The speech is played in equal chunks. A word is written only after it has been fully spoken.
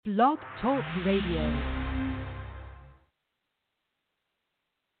Blog Talk Radio.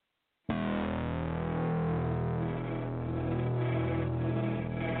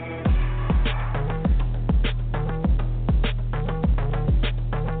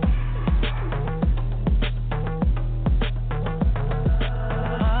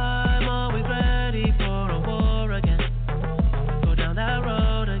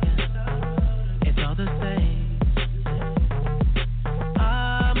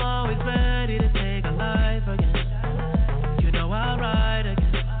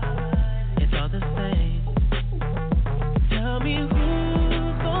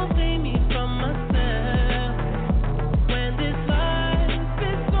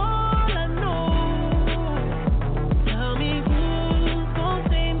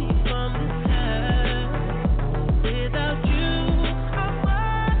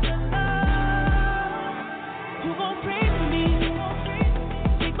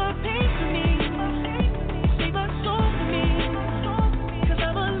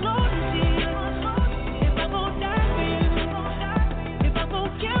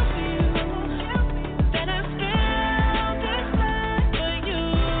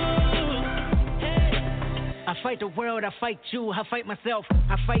 The world, I fight you, I fight myself,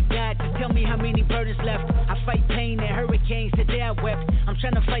 I fight God to tell me how many burdens left. I fight pain and hurricanes, today I wept. I'm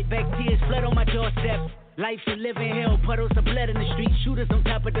trying to fight back tears, flood on my doorstep. Life a living hell, puddles of blood in the street, shooters on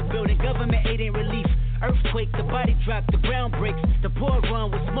top of the building, government aid ain't relief. Earthquake, the body drop, the ground breaks, the poor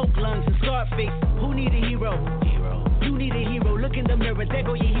run with smoke lungs and scarred face. Who need a hero? You need a hero, look in the mirror, there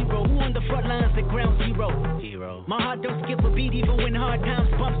go your hero. Who on the front lines at ground zero? My heart don't skip a beat even when hard times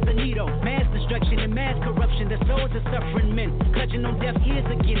bumps the needle. Mass destruction and mass corruption, the souls of suffering men clutching on deaf ears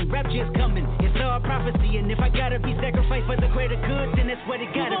again, rapture's coming. It's all prophecy, and if I gotta be sacrificed for the greater good, then that's what it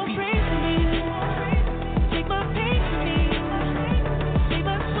gotta be. Pray for me, take my pain from me, take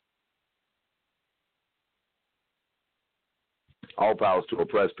my... All powers to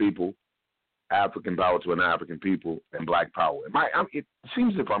oppressed people, African power to an African people, and black power. It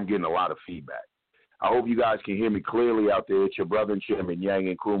seems as if I'm getting a lot of feedback. I hope you guys can hear me clearly out there. It's your brother and Chairman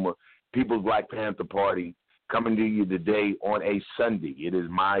Yang Nkrumah, People's Black Panther Party, coming to you today on a Sunday. It is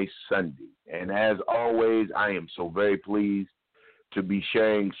my Sunday. And as always, I am so very pleased to be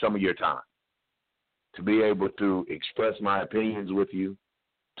sharing some of your time, to be able to express my opinions with you,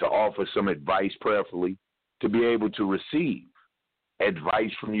 to offer some advice prayerfully, to be able to receive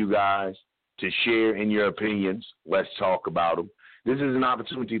advice from you guys, to share in your opinions. Let's talk about them. This is an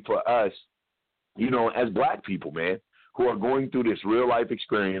opportunity for us, as black people, man, who are going through this real-life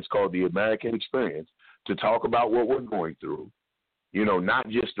experience called the American experience, to talk about what we're going through, not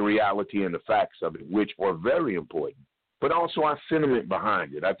just the reality and the facts of it, which are very important, but also our sentiment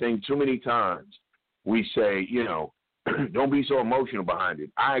behind it. I think too many times we say, don't be so emotional behind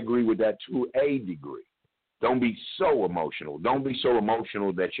it. I agree with that to a degree. Don't be so emotional. Don't be so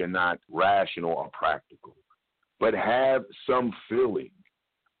emotional that you're not rational or practical, but have some feeling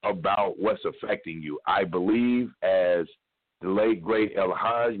about what's affecting you. I believe, as the late, great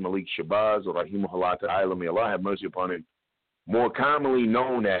El-Hajj Malik Shabazz, or Rahimahullah Ta'ala, may Allah have mercy upon him, more commonly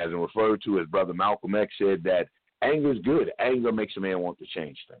known as and referred to as Brother Malcolm X, said that anger is good. Anger makes a man want to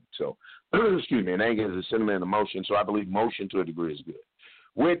change things. So, excuse me, and anger is a sentiment and emotion, so I believe motion to a degree is good.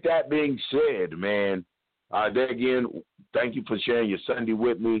 With that being said, man, there again, thank you for sharing your Sunday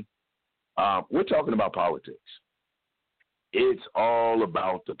with me. We're talking about politics. It's all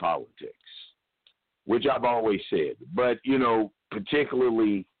about the politics, which I've always said. But,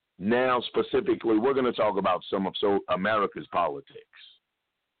 particularly now specifically, we're going to talk about some of America's politics.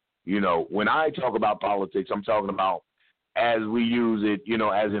 When I talk about politics, I'm talking about as we use it,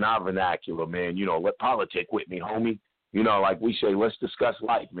 as in our vernacular, man, let politic with me, homie. Like we say, let's discuss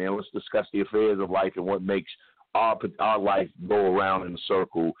life, man. Let's discuss the affairs of life and what makes our life go around in a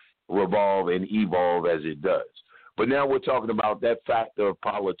circle, revolve and evolve as it does. But now we're talking about that factor of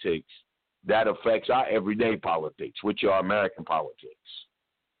politics that affects our everyday politics, which are American politics.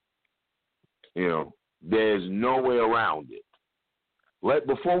 There's no way around it.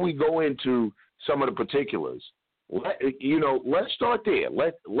 Before we go into some of the particulars, let's start there.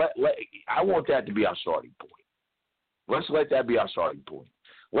 I want that to be our starting point. Let's let that be our starting point.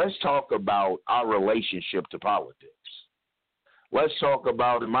 Let's talk about our relationship to politics. Let's talk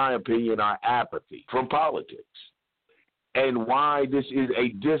about, in my opinion, our apathy from politics and why this is a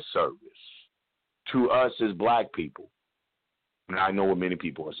disservice to us as black people. And I know what many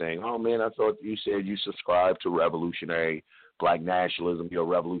people are saying, oh, man, I thought you said you subscribe to revolutionary black nationalism. You're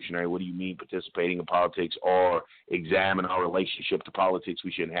revolutionary. What do you mean participating in politics or examine our relationship to politics?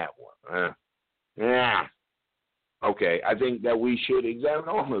 We shouldn't have one. Yeah. Okay, I think that we should examine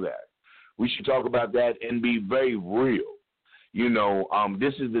all of that. We should talk about that and be very real. You know,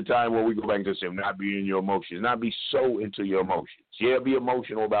 this is the time where we go back to say, not be in your emotions, not be so into your emotions. Yeah, be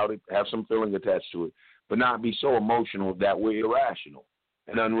emotional about it, have some feeling attached to it, but not be so emotional that we're irrational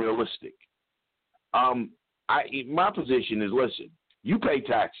and unrealistic. My position is, listen, you pay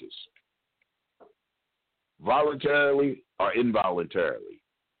taxes, voluntarily or involuntarily.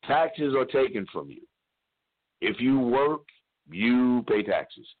 Taxes are taken from you. If you work, you pay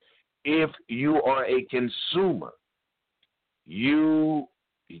taxes. If you are a consumer,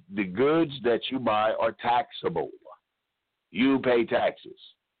 the goods that you buy are taxable. You pay taxes.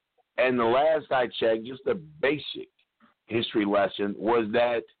 And the last I checked, just a basic history lesson, was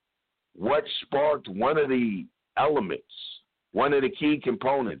that what sparked one of the elements, one of the key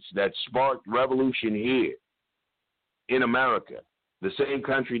components that sparked revolution here in America, the same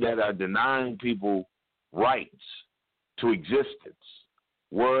country that are denying people rights to existence,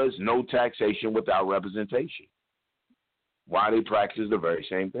 was no taxation without representation. Why they practice the very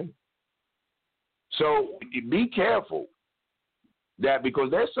same thing. So be careful that,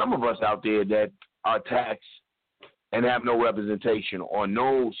 because there's some of us out there that are taxed and have no representation or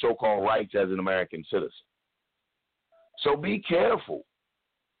no so-called rights as an American citizen. So be careful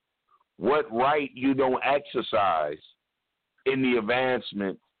what right you don't exercise in the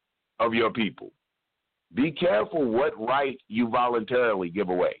advancement of your people. Be careful what right you voluntarily give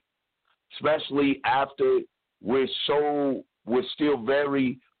away, especially after we're still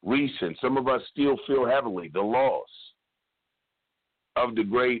very recent. Some of us still feel heavily the loss of the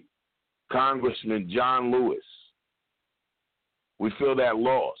great Congressman John Lewis. We feel that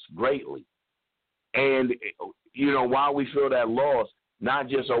loss greatly. And, you know, while we feel that loss, not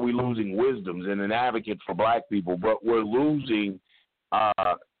just are we losing wisdoms and an advocate for black people, but we're losing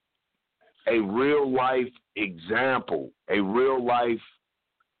a real-life example,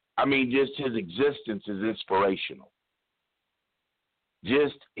 just his existence is inspirational.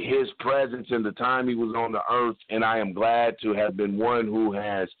 Just his presence in the time he was on the earth, and I am glad to have been one who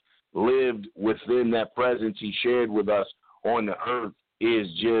has lived within that presence he shared with us on the earth, is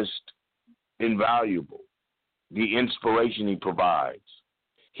just invaluable. The inspiration he provides.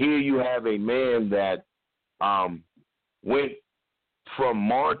 Here you have a man that went from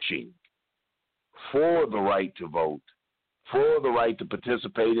marching for the right to vote, for the right to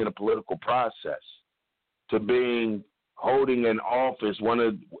participate in a political process, to holding an office,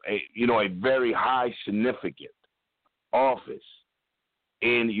 a very high significant office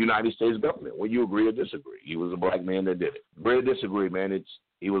in the United States government. Will you agree or disagree? He was a black man that did it. Agree or disagree, man?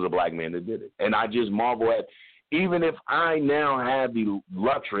 He was a black man that did it. And I just marvel at, even if I now have the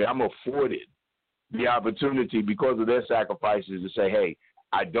luxury, I'm afforded the opportunity because of their sacrifices to say, hey,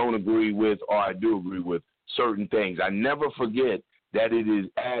 I don't agree with, or I do agree with certain things. I never forget that it is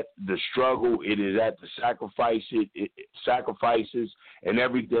at the struggle, it is at the sacrifices and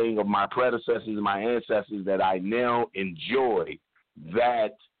everything of my predecessors and my ancestors that I now enjoy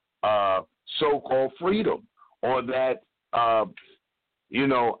that so-called freedom, or that, I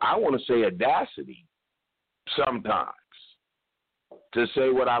want to say audacity sometimes to say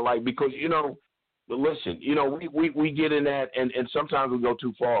what I like, because, listen, we get in that, and sometimes we go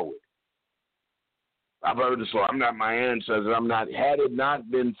too far with it. I've heard this, I'm not my ancestors. Had it not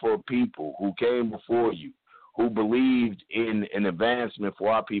been for people who came before you, who believed in an advancement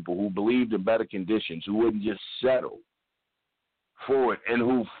for our people, who believed in better conditions, who wouldn't just settle for it, and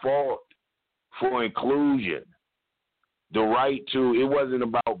who fought for inclusion, the right to, it wasn't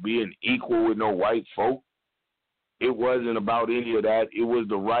about being equal with no white folk. It wasn't about any of that. It was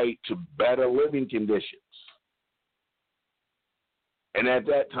the right to better living conditions. And at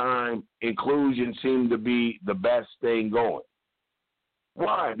that time, inclusion seemed to be the best thing going.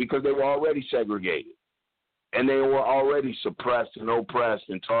 Why? Because they were already segregated. And they were already suppressed and oppressed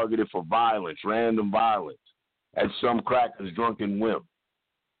and targeted for violence, random violence, as some crackers drunken whim.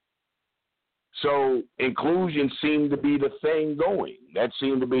 So inclusion seemed to be the thing going. That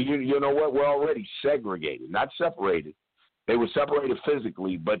seemed to be, you know what, we're already segregated, not separated. They were separated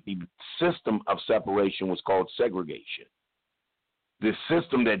physically, but the system of separation was called segregation. The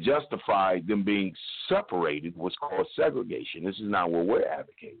system that justified them being separated was called segregation. This is not what we're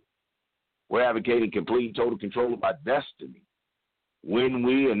advocating. We're advocating complete, total control of our destiny. When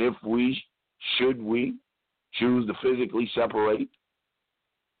we, and if we, should we choose to physically separate,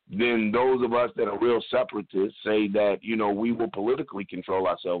 then those of us that are real separatists say that, we will politically control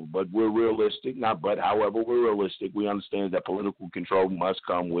ourselves, but we're realistic, however, we're realistic. We understand that political control must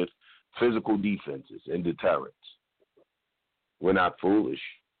come with physical defenses and deterrence. We're not foolish.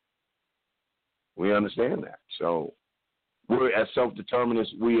 We understand that. So we're as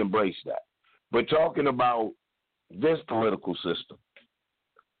self-determinists, we embrace that. But talking about this political system,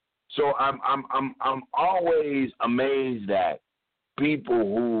 so I'm always amazed at people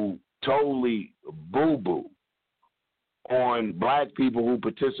who totally boo-boo on black people who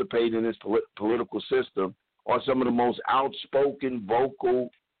participate in this political system are some of the most outspoken, vocal,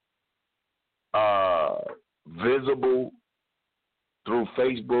 visible through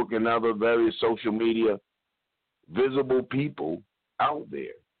Facebook and other various social media, visible people out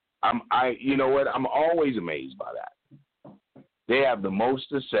there. You know what? I'm always amazed by that. They have the most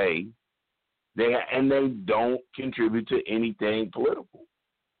to say, and they don't contribute to anything political.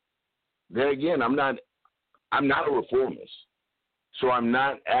 There again, I'm not a reformist, so I'm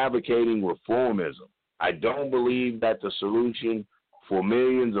not advocating reformism. I don't believe that the solution for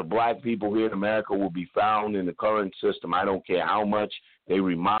millions of black people here in America will be found in the current system. I don't care how much they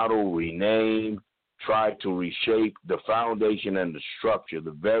remodel, rename, try to reshape the foundation and the structure,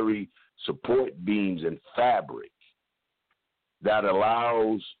 the very support beams and fabric that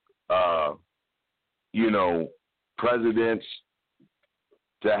allows, presidents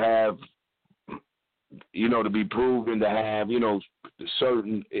to have, to be proven to have,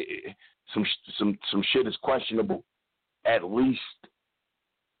 certain, some shit is questionable, at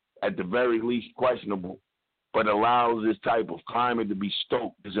the very least questionable, but allows this type of climate to be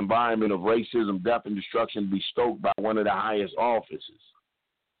stoked, this environment of racism, death, and destruction to be stoked by one of the highest offices,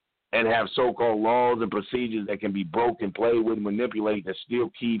 and have so-called laws and procedures that can be broken, played with, manipulated, that still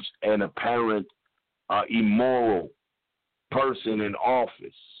keeps an apparent immoral person in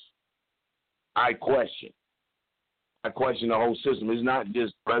office. I question the whole system. It's not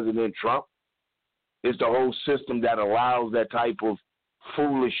just President Trump. It's the whole system that allows that type of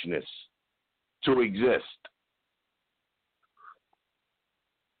foolishness to exist.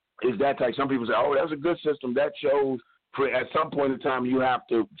 Is that type? Some people say, "Oh, that's a good system." That shows, at some point in time, you have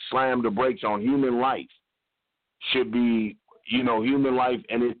to slam the brakes on human life. Should be, human life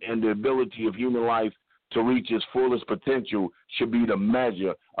and the ability of human life to reach its fullest potential should be the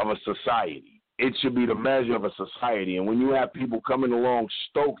measure of a society. It should be the measure of a society. And when you have people coming along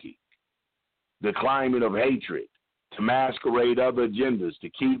stoking the climate of hatred to masquerade other agendas, to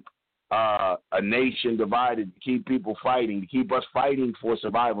keep a nation divided, to keep people fighting, to keep us fighting for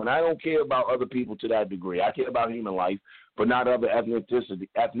survival. And I don't care about other people to that degree. I care about human life, but not other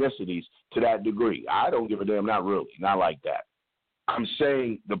ethnicities to that degree. I don't give a damn, not really, not like that. I'm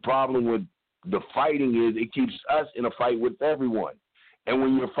saying the problem with the fighting is it keeps us in a fight with everyone. And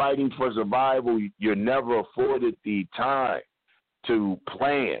when you're fighting for survival, you're never afforded the time to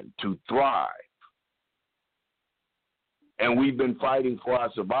plan, to thrive. And we've been fighting for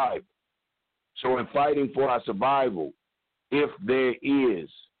our survival. So in fighting for our survival, if there is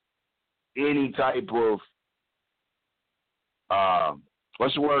any type of,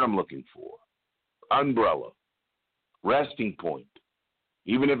 what's the word I'm looking for? Umbrella, resting point.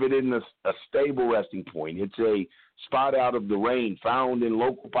 Even if it isn't a stable resting point, it's a spot out of the rain found in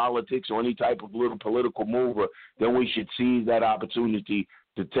local politics or any type of little political mover, then we should seize that opportunity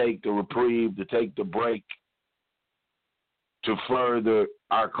to take the reprieve, to take the break, to further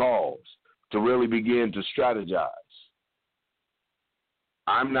our cause, to really begin to strategize.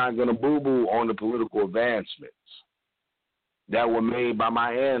 I'm not going to boo-boo on the political advancements that were made by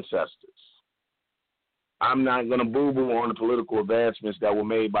my ancestors. I'm not going to boo-boo on the political advancements that were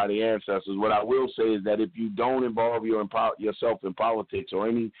made by the ancestors. What I will say is that if you don't involve yourself in politics or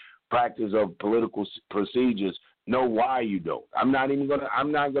any practice of political procedures, know why you don't. I'm not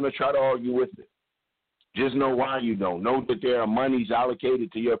going to try to argue with it. Just know why you don't. Know that there are monies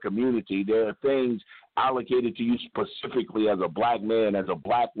allocated to your community. There are things allocated to you specifically as a black man, as a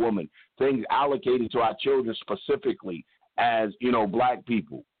black woman. Things allocated to our children specifically as, black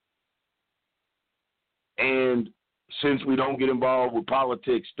people. And since we don't get involved with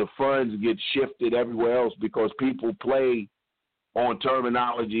politics, the funds get shifted everywhere else because people play on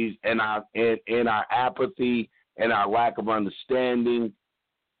terminologies and our apathy and our lack of understanding.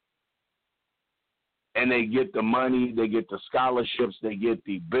 And they get the money, they get the scholarships, they get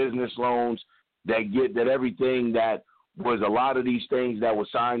the business loans, they get that everything that was a lot of these things that were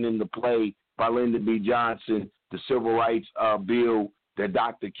signed into play by Lyndon B. Johnson, the Civil Rights Bill that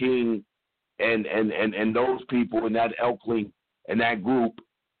Dr. King and those people in that Elkling and that group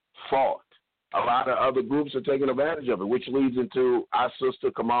fought. A lot of other groups are taking advantage of it, which leads into our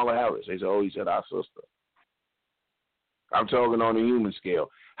sister Kamala Harris. They say, "Oh, he said our sister." I'm talking on a human scale.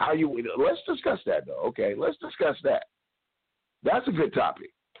 Let's discuss that, though. Okay, let's discuss that. That's a good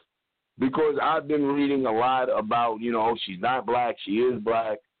topic because I've been reading a lot about, she's not black, she is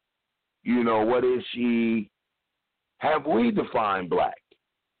black. What is she? have we defined black?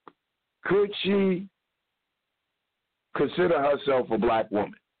 Could she consider herself a black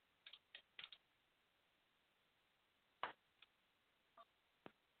woman?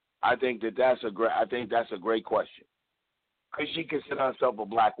 I think that's a great question. Could she consider herself a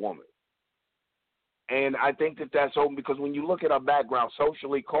black woman? And I think that's open because when you look at her background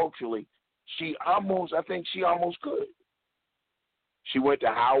socially, culturally, I think she almost could. She went to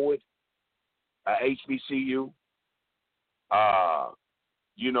Howard, HBCU.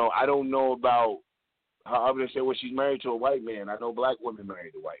 I don't know about her other than say, well, she's married to a white man. I know black women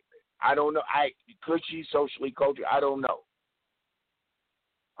married to white men. I don't know. Could she socially, culturally? I don't know.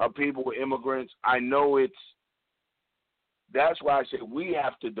 Her people were immigrants. I know that's why I said we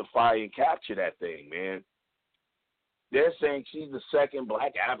have to defy and capture that thing, man. They're saying she's the second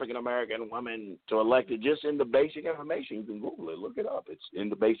black African-American woman to elected just in the basic information. You can Google it. Look it up. It's in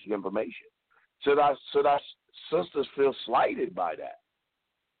the basic information. So that sisters feel slighted by that.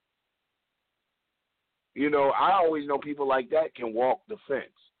 I always know people like that can walk the fence.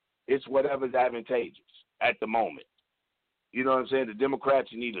 It's whatever's advantageous at the moment. You know what I'm saying? The Democrats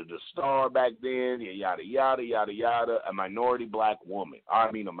needed the star back then, yada, yada, yada, yada, a minority black woman.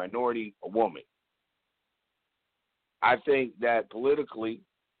 A minority woman. I think that politically,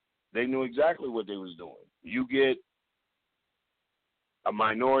 they knew exactly what they was doing. You get a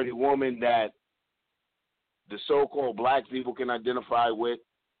minority woman that the so-called black people can identify with.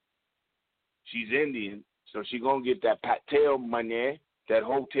 She's Indian, so she's going to get that patel money, that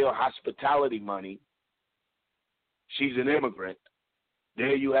hotel hospitality money. She's an immigrant.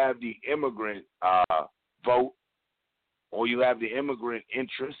 There you have the immigrant vote, or you have the immigrant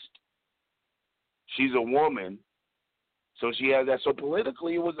interest. She's a woman, so she has that. So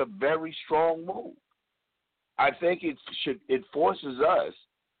politically, it was a very strong move. I think it forces us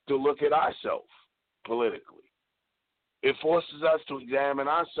to look at ourselves politically. It forces us to examine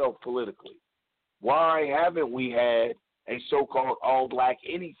ourselves politically. Why haven't we had a so-called all-black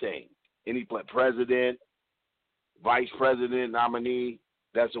anything? Any president, vice president nominee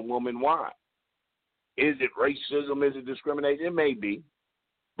that's a woman? Why? Is it racism? Is it discrimination? It may be.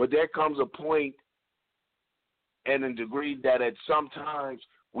 But there comes a point and a degree that at sometimes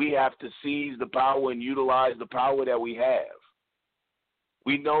we have to seize the power and utilize the power that we have.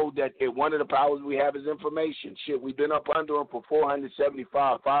 We know that one of the powers we have is information. Shit, we've been up under them for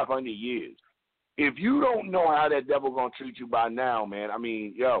 500 years. If you don't know how that devil going to treat you by now, man,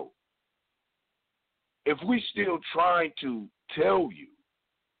 if we still trying to tell you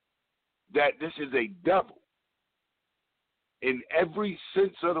that this is a devil in every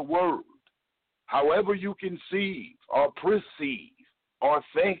sense of the word, however you conceive or perceive or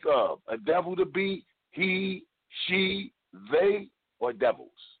think of a devil to be he, she, they, or devils.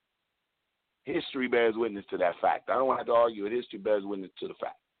 History bears witness to that fact. I don't have to argue it. History bears witness to the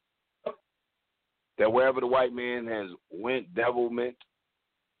fact that wherever the white man has went, devilment,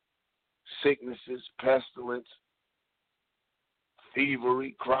 sicknesses, pestilence,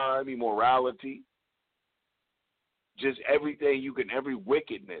 thievery, crime, immorality, just everything every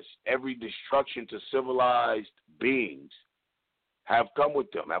wickedness, every destruction to civilized beings have come with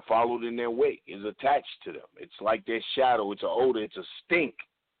them, have followed in their wake, is attached to them. It's like their shadow, it's an odor, it's a stink.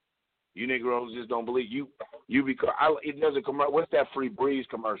 You Negroes just don't believe. You become, it doesn't come out. What's that Free Breeze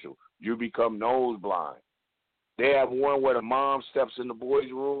commercial? You become nose blind. They have one where the mom steps in the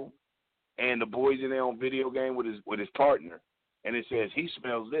boys' room and the boy's in there on video game with his partner, and it says he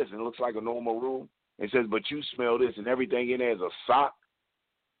smells this, and it looks like a normal room. It says, but you smell this, and everything in there is a sock.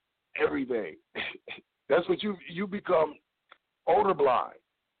 Everything. That's what you become odor blind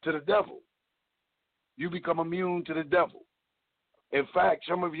to the devil. You become immune to the devil. In fact,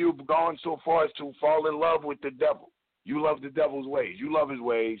 some of you have gone so far as to fall in love with the devil. You love the devil's ways. You love his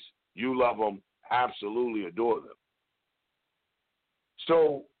ways. You love him. Absolutely adore them.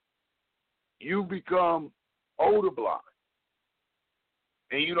 So you become odor blind,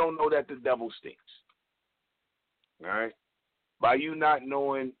 and you don't know that the devil stinks. All right? By you not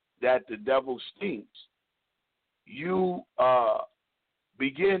knowing that the devil stinks, you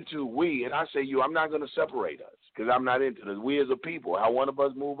begin to, and I say you, I'm not going to separate us because I'm not into this. We as a people, how one of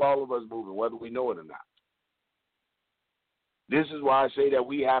us move, all of us move, whether we know it or not. This is why I say that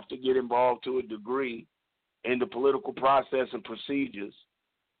we have to get involved to a degree in the political process and procedures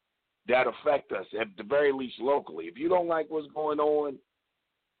that affect us, at the very least locally. If you don't like what's going on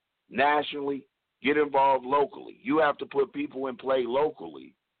nationally, get involved locally. You have to put people in play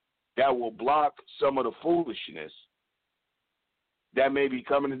locally that will block some of the foolishness that may be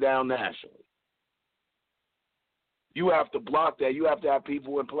coming down nationally. You have to block that. You have to have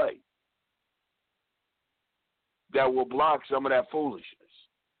people in play. that will block some of that foolishness.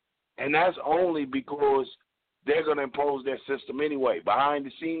 And that's only because they're going to impose their system anyway. Behind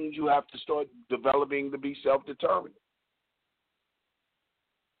the scenes, you have to start developing to be self-determined.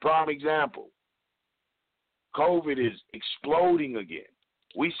 Prime example, COVID is exploding again.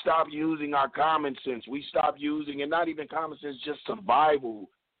 We stopped using our common sense. We stopped using, and not even common sense, just survival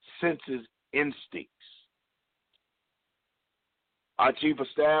senses, instincts. Our chief of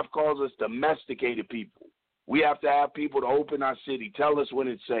staff calls us domesticated people. We have to have people to open our city, tell us when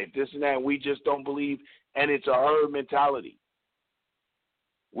it's safe, this and that, and we just don't believe, and it's a herd mentality.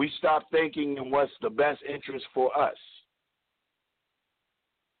 We stop thinking in what's the best interest for us.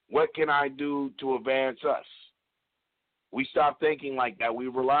 What can I do to advance us? We stop thinking like that. We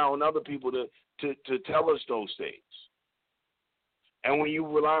rely on other people to tell us those things. And when you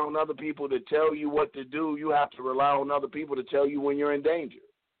rely on other people to tell you what to do, you have to rely on other people to tell you when you're in danger.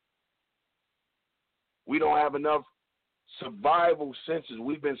 We don't have enough survival senses.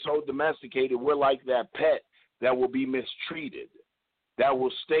 We've been so domesticated, we're like that pet that will be mistreated, that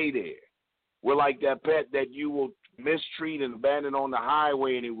will stay there. We're like that pet that you will mistreat and abandon on the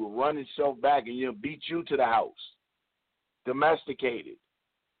highway, and it will run itself back and it'll beat you to the house. Domesticated.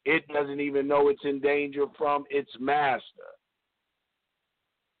 It doesn't even know it's in danger from its master.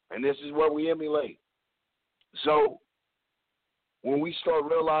 And this is what we emulate. So when we start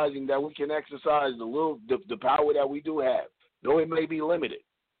realizing that we can exercise the power that we do have, though it may be limited.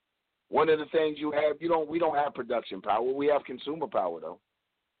 One of the things you have, we don't have production power. We have consumer power, though.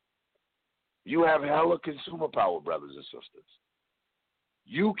 You have hella consumer power, brothers and sisters.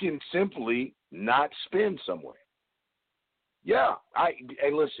 You can simply not spend somewhere. Yeah,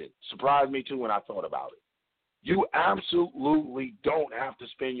 hey, listen, surprised me too when I thought about it. You absolutely don't have to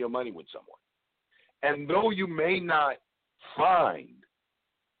spend your money with someone. And though you may not find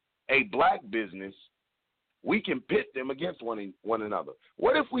a black business, we can pit them against one another.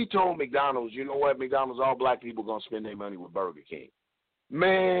 What if we told McDonald's, you know what, McDonald's, all black people going to spend their money with Burger King?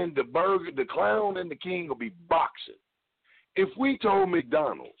 Man, the clown and the king will be boxing. If we told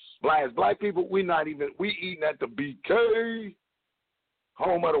McDonald's, black people, we eating at the BK,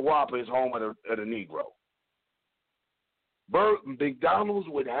 home of the Whopper is home of the Negro. McDonald's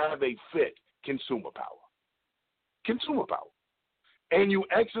would have a fit consumer power. Consumer power. And you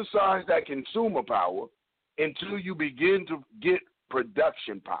exercise that consumer power until you begin to get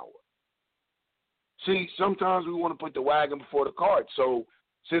production power. See, sometimes we want to put the wagon before the cart. So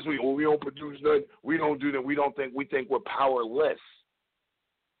since we don't produce nothing, we don't do that, we think we're powerless.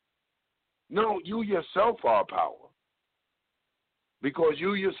 No, you yourself are power. Because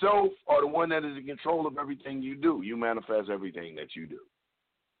you yourself are the one that is in control of everything you do. You manifest everything that you do.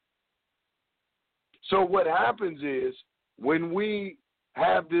 So what happens is when we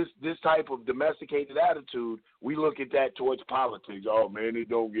have this type of domesticated attitude, we look at that towards politics. Oh, man, it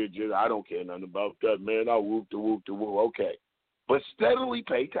don't get just, I don't care nothing about that, man. I whoop to whoop to whoop. Okay. But steadily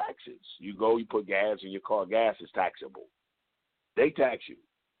pay taxes. You go, you put gas in your car. Gas is taxable. They tax you,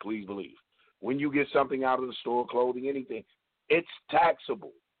 please believe. When you get something out of the store, clothing, anything, it's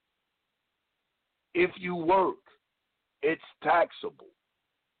taxable. If you work, it's taxable.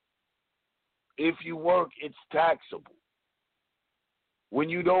 If you work, it's taxable. When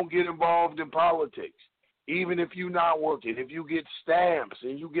you don't get involved in politics, even if you're not working, if you get stamps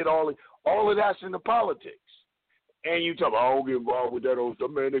and you get all of that's in the politics. And you talk about, I don't get involved with that old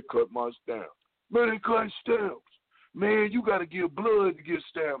stuff. Man, they cut my stamps. Man, they cut stamps. Man, you got to give blood to get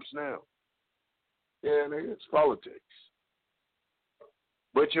stamps now. Yeah, it's politics.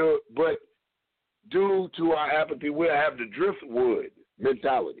 But due to our apathy, we have the driftwood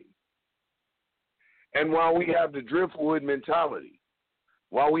mentality. And while we have the driftwood mentality,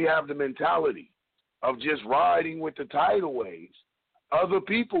 while we have the mentality of just riding with the tidal waves, other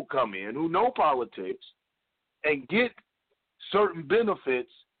people come in who know politics and get certain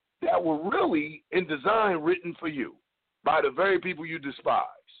benefits that were really in design written for you by the very people you despise.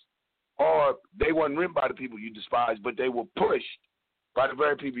 Or they weren't written by the people you despise, but they were pushed by the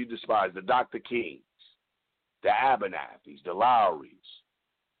very people you despise, the Dr. Kings, the Abernathys, the Lowrys,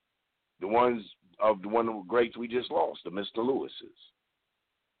 one of the greats we just lost, the Mr. Lewises,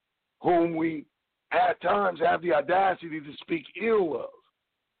 whom we at times have the audacity to speak ill of.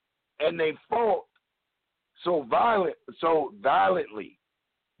 And they fought so violently.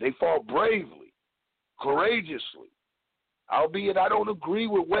 They fought bravely, courageously. Albeit I don't agree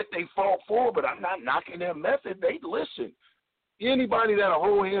with what they fought for, but I'm not knocking their method. They listen. Anybody that'll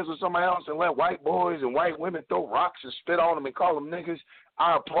hold hands with somebody else and let white boys and white women throw rocks and spit on them and call them niggas,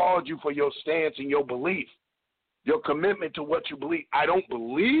 I applaud you for your stance and your belief, your commitment to what you believe. I don't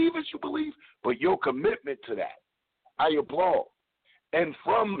believe as you believe, but your commitment to that. I applaud. And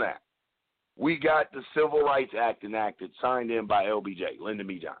from that, we got the Civil Rights Act enacted, signed in by LBJ, Lyndon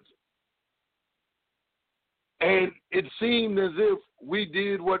B. Johnson. And it seemed as if we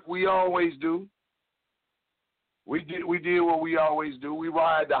did what we always do. We did what we always do. We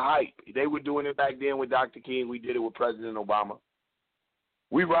ride the hype. They were doing it back then with Dr. King. We did it with President Obama.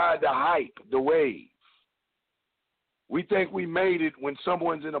 We ride the hype, the wave. We think we made it when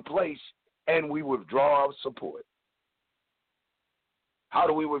someone's in a place and we withdraw our support. How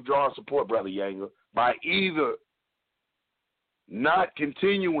do we withdraw our support, Brother Yanger? By either not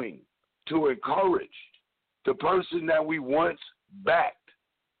continuing to encourage the person that we once backed.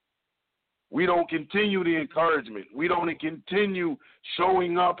 We don't continue the encouragement. We don't continue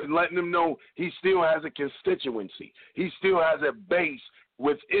showing up and letting them know he still has a constituency. He still has a base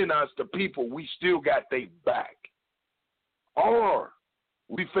within us, the people. We still got their back. Or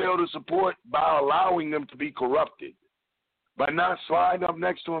we fail to support by allowing them to be corrupted, by not sliding up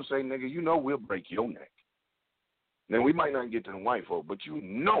next to them saying, nigga, you know we'll break your neck. Now, we might not get to the white folk, but you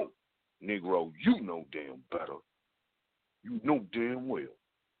know, Negro, you know damn better. You know damn well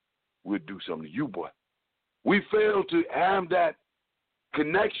we'll do something to you, boy. We fail to have that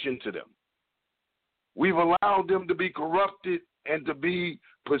connection to them. We've allowed them to be corrupted and to be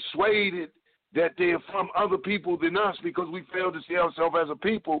persuaded that they're from other people than us because we fail to see ourselves as a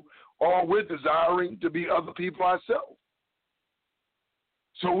people, or we're desiring to be other people ourselves.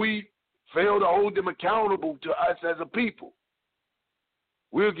 So we fail to hold them accountable to us as a people.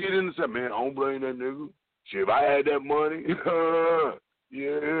 We'll get in and say, man, I don't blame that nigga. Shit, if I had that money,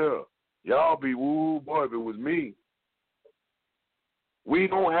 yeah, y'all be woo, boy, if it was me. We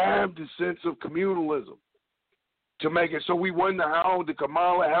don't have the sense of communalism to make it. So we wonder how the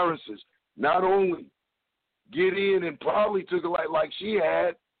Kamala Harrises not only get in and probably took it like she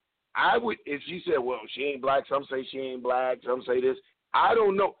had. I would, if she said, well, she ain't black, some say she ain't black, some say this. I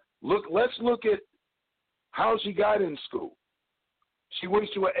don't know. Let's look at how she got in school. She went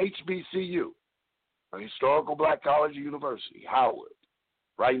to a HBCU, a historical black college or university, Howard,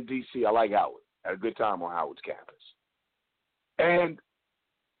 right in D.C. I like Howard. Had a good time on Howard's campus.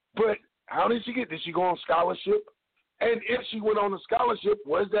 But how did she get? Did she go on scholarship? And if she went on a scholarship,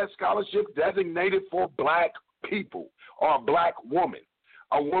 was that scholarship designated for black people or a black woman,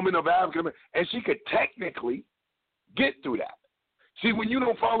 a woman of African? And she could technically get through that. See, when you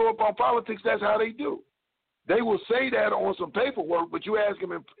don't follow up on politics, that's how they do. They will say that on some paperwork, but you ask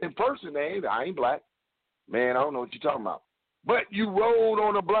them in person, I ain't black. Man, I don't know what you're talking about. But you rolled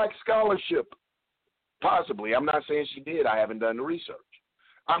on a black scholarship, possibly. I'm not saying she did. I haven't done the research.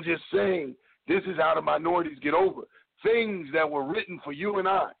 I'm just saying this is how the minorities get over. Things that were written for you and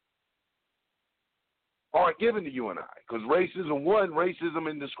I aren't given to you and I, because racism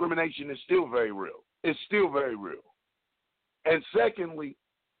and discrimination is still very real. It's still very real. And secondly,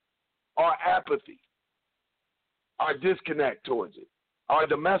 our apathy, our disconnect towards it, our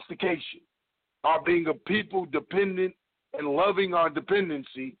domestication, our being a people dependent and loving our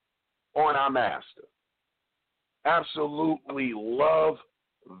dependency on our master. Absolutely love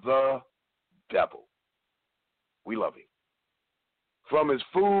the devil. We love him. From his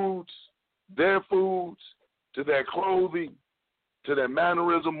foods, their foods, to their clothing, to their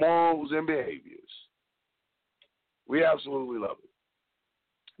mannerism, morals, and behaviors. We absolutely love it.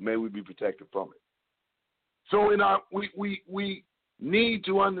 May we be protected from it. So we need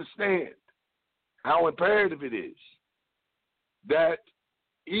to understand how imperative it is that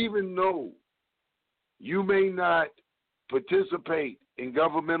even though you may not participate in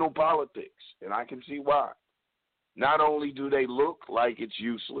governmental politics, and I can see why, not only do they look like it's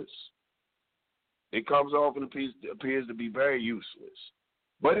useless, it comes off and appears to be very useless,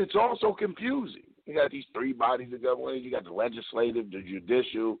 but it's also confusing. You got these three bodies of government. You got the legislative, the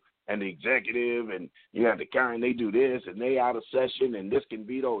judicial, and the executive, and you have the current. They do this, and they out of session, and this can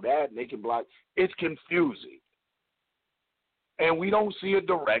veto that, and they can block. It's confusing, and we don't see a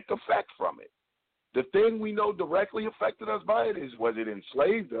direct effect from it. The thing we know directly affected us by it was it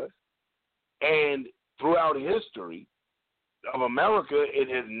enslaved us, and throughout history of America, it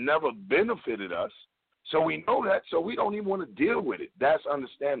has never benefited us. So we know that, so we don't even want to deal with it. That's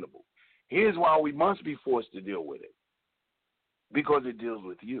understandable. Here's why we must be forced to deal with it. Because it deals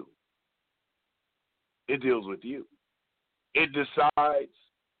with you. It deals with you. It decides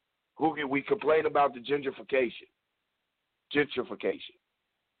who can. We complain about the gentrification.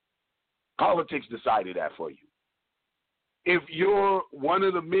 Politics decided that for you. If you're one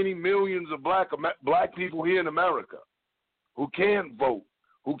of the many millions of black people here in America who can't vote,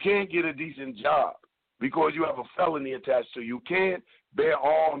 who can't get a decent job because you have a felony attached to you, can't bear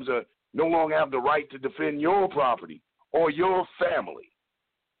arms or no longer have the right to defend your property, or your family.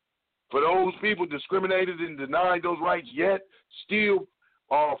 For those people discriminated and denied those rights, yet still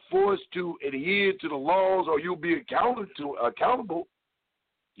are forced to adhere to the laws, or you'll be accountable.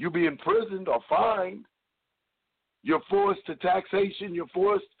 You'll be imprisoned or fined. You're forced to taxation. You're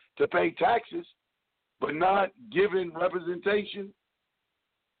forced to pay taxes, but not given representation.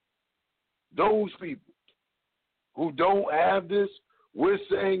 Those people who don't have this, we're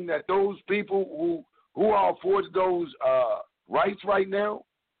saying that those people who are afforded those rights right now,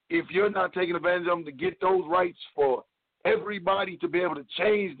 if you're not taking advantage of them to get those rights for everybody to be able to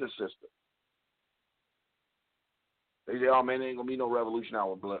change the system. They say, oh, man, there ain't going to be no revolution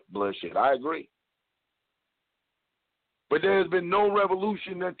out with bloodshed. I agree. But there has been no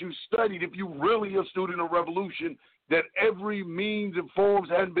revolution that you studied, if you really are a student of revolution, that every means and forms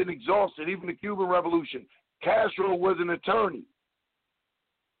hadn't been exhausted, even the Cuban Revolution. Castro was an attorney.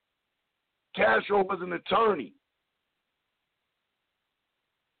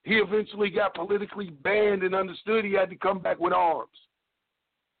 He eventually got politically banned and understood he had to come back with arms.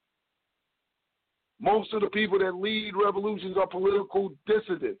 Most of the people that lead revolutions are political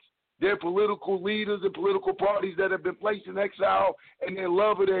dissidents. They're political leaders and political parties that have been placed in exile, and their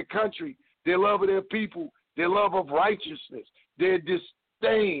love of their country, their love of their people, their love of righteousness, their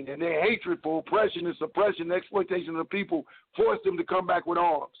disdain and their hatred for oppression and suppression and exploitation of the people forced them to come back with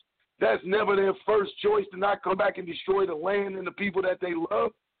arms. That's never their first choice, to not come back and destroy the land and the people that they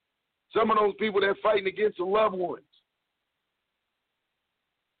love. Some of those people they're fighting against are loved ones.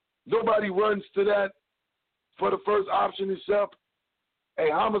 Nobody runs to that for the first option except a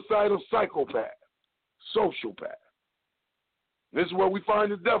homicidal psychopath, sociopath. This is what we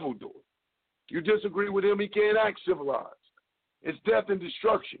find the devil doing. You disagree with him, he can't act civilized. It's death and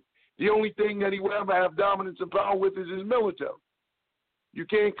destruction. The only thing that he will ever have dominance and power with is his military. You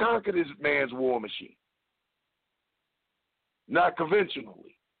can't conquer this man's war machine. Not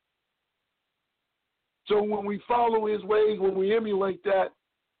conventionally. So when we follow his ways, when we emulate that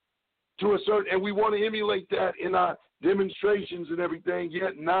to a certain, and we want to emulate that in our demonstrations and everything,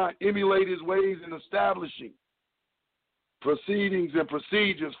 yet not emulate his ways in establishing proceedings and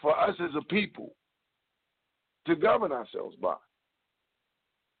procedures for us as a people to govern ourselves by.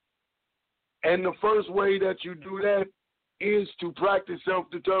 And the first way that you do that is to practice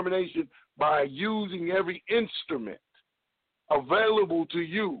self-determination by using every instrument available to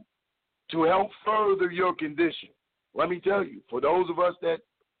you to help further your condition. Let me tell you, for those of us that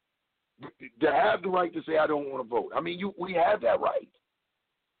have the right to say, I don't want to vote. I mean, we have that right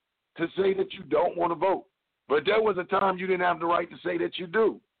to say that you don't want to vote. But there was a time you didn't have the right to say that you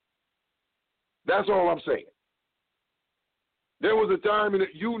do. That's all I'm saying. There was a time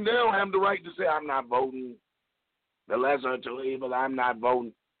that you now have the right to say, I'm not voting. The lesser of two evils, I'm not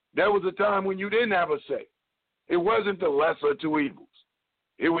voting. There was a time when you didn't have a say. It wasn't the lesser of two evils.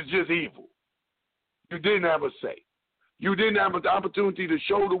 It was just evil. You didn't have a say. You didn't have the opportunity to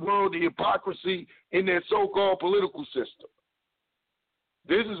show the world the hypocrisy in their so-called political system.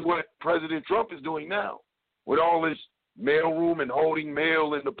 This is what President Trump is doing now, with all this mailroom and holding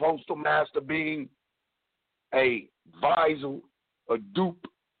mail and the postal master being a visor, a dupe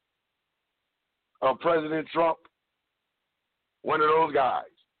of President Trump, one of those guys.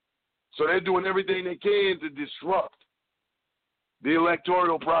 So they're doing everything they can to disrupt the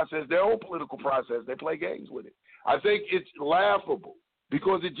electoral process, their own political process. They play games with it. I think it's laughable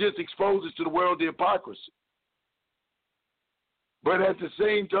because it just exposes to the world the hypocrisy. But at the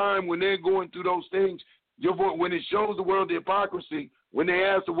same time, when they're going through those things, when it shows the world the hypocrisy, when they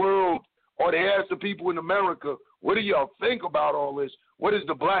ask the world or they ask the people in America, what do y'all think about all this? What is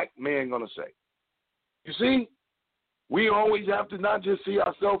the black man going to say? You see, we always have to not just see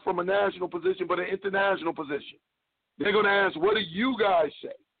ourselves from a national position, but an international position. They're going to ask, what do you guys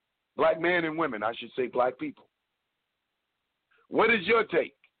say? Black men and women, I should say black people. What is your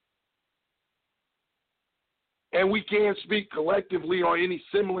take? And we can't speak collectively or any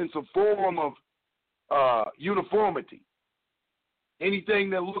semblance of form of uniformity. Anything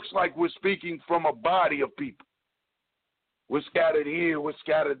that looks like we're speaking from a body of people. We're scattered here, we're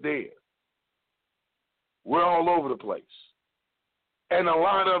scattered there. We're all over the place. And a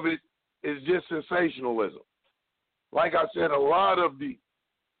lot of it is just sensationalism. Like I said, a lot of the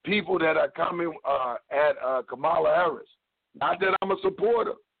people that are coming at Kamala Harris, not that I'm a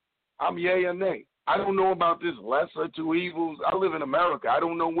supporter, I'm yay or nay. I don't know about this lesser two evils. I live in America. I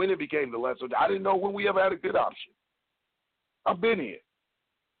don't know when it became the lesser. I didn't know when we ever had a good option. I've been here.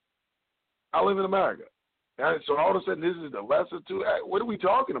 I live in America. And so all of a sudden, this is the lesser two. What are we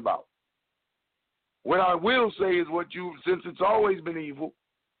talking about? What I will say is since it's always been evil,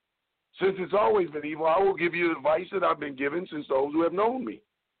 Since it's always been evil, I will give you advice that I've been given since those who have known me.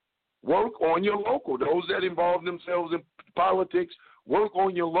 Work on your local. Those that involve themselves in politics, work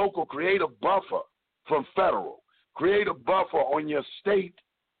on your local. Create a buffer from federal. Create a buffer on your state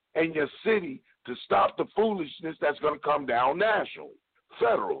and your city to stop the foolishness that's going to come down nationally,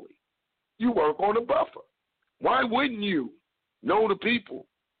 federally. You work on a buffer. Why wouldn't you know the people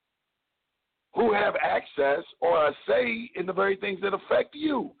who have access or a say in the very things that affect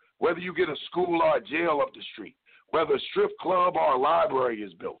you, whether you get a school or a jail up the street, whether a strip club or a library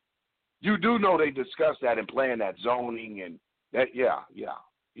is built? You do know they discuss that and plan that zoning and that, yeah.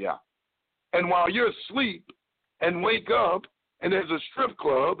 And while you're asleep and wake up and there's a strip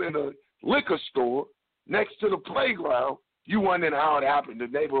club and a liquor store next to the playground, you wondering how it happened, the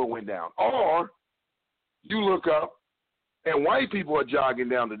neighborhood went down. Or you look up and white people are jogging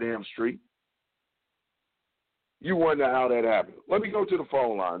down the damn street. You wonder how that happened. Let me go to the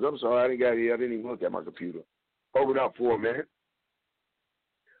phone lines. I'm sorry, I didn't get here. I didn't even look at my computer. Open up for a minute.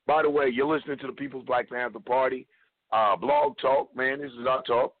 By the way, you're listening to the People's Black Panther Party. Blog Talk, man. This is our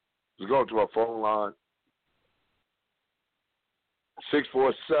talk. Let's go to our phone line.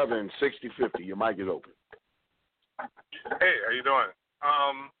 647-6050. Your mic is open. Hey, how you doing?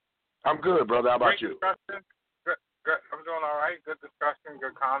 I'm good, brother. How about you? Discussion. Good. I'm doing all right. Good discussion.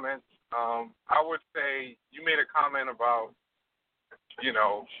 Good comments. I would say you made a comment about,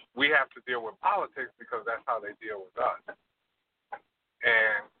 we have to deal with politics because that's how they deal with us.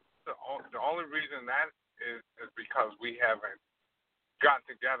 And the only reason that is because we haven't gotten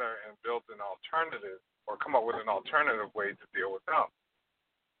together and built an alternative or come up with an alternative way to deal with them.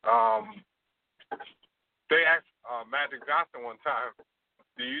 They asked Magic Johnson one time,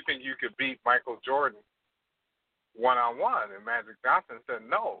 do you think you could beat Michael Jordan one-on-one? And Magic Johnson said,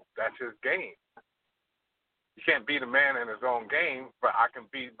 no, that's his game. You can't beat a man in his own game, but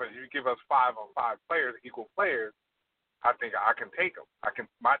if you give us 5-on-5 players, equal players, I think I can take him.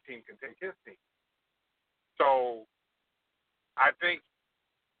 My team can take his team. So I think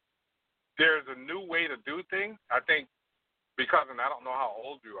there's a new way to do things. I think because, and I don't know how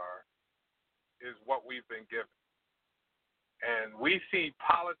old you are, is what we've been given. And we see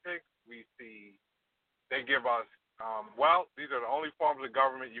politics, they give us, these are the only forms of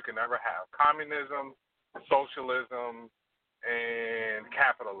government you can ever have: communism, socialism, and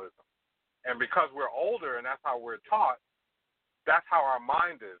capitalism. And because we're older and that's how we're taught, that's how our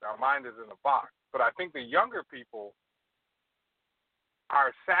mind is. Our mind is in a box. But I think the younger people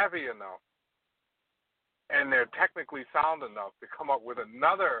are savvy enough and they're technically sound enough to come up with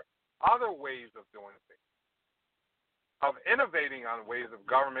other ways of doing things, of innovating on ways of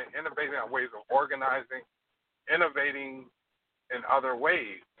government, innovating on ways of organizing, innovating in other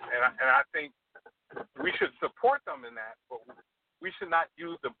ways. And I think we should support them in that, but we should not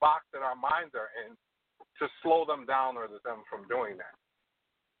use the box that our minds are in to slow them down or them from doing that.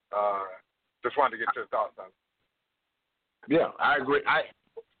 Just wanted to get your thoughts on it. Yeah, I agree. I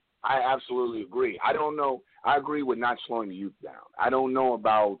absolutely agree. I don't know. I agree with not slowing the youth down. I don't know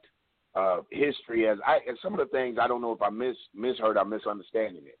about history and some of the things. I don't know if I misheard. I'm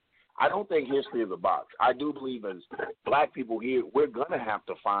misunderstanding it. I don't think history is a box. I do believe as black people here, we're going to have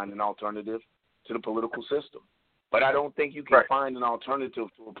to find an alternative to the political system. But I don't think you can find an alternative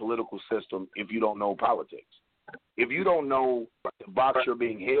to a political system if you don't know politics. If you don't know the box you're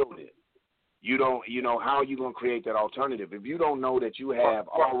being held in, how are you going to create that alternative? If you don't know that you have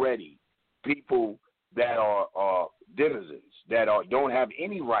already people that are denizens, that don't have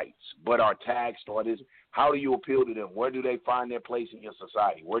any rights but are taxed or this, how do you appeal to them? Where do they find their place in your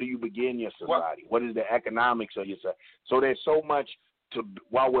society? Where do you begin your society? What is the economics of your society? So there's so much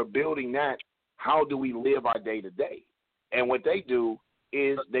while we're building that, how do we live our day-to-day? And what they do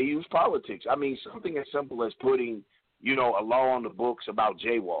is they use politics. I mean, something as simple as putting, a law on the books about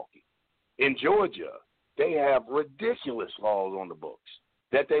jaywalking. In Georgia, they have ridiculous laws on the books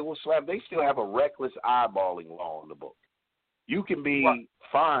that they will slap. They still have a reckless eyeballing law on the book. You can be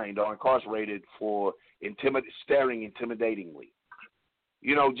fined or incarcerated for staring intimidatingly.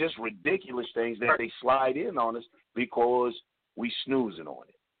 Just ridiculous things that they slide in on us because we snoozing on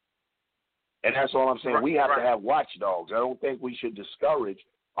it. And that's all I'm saying. We have to have watchdogs. I don't think we should discourage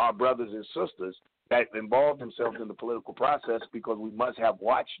our brothers and sisters that involve themselves in the political process because we must have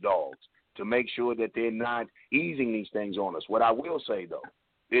watchdogs to make sure that they're not easing these things on us. What I will say, though,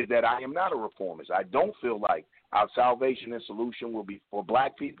 is that I am not a reformist. I don't feel like our salvation and solution will be for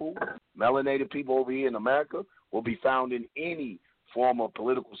black people, melanated people over here in America, will be found in any form of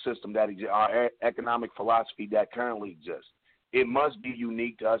political system that exists, our economic philosophy that currently exists. It must be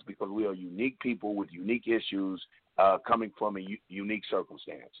unique to us because we are unique people with unique issues coming from unique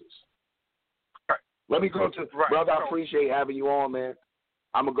circumstances. Let me go to brother. I appreciate having you on, man.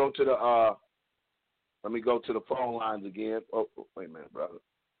 I'm gonna go to the let me go to the phone lines again. Oh, wait a minute, brother.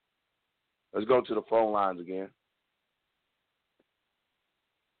 Let's go to the phone lines again.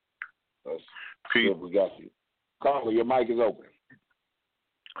 Let's see if we got you. Caller, your mic is open.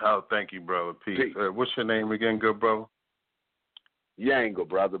 Oh, thank you, brother. Pete. What's your name again, good bro? Yang,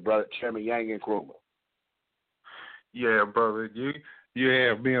 brother. Chairman Yang and Krumah. Yeah, brother. You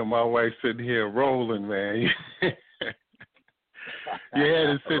have me and my wife sitting here rolling, man. You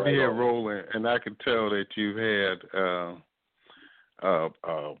had us sitting here rolling, and I can tell that you've had a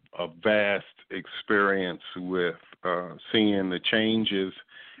vast experience with seeing the changes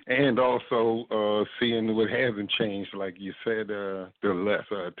and also seeing what hasn't changed, like you said, the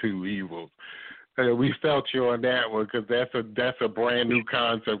lesser of two evils. We felt you on that one because that's a brand new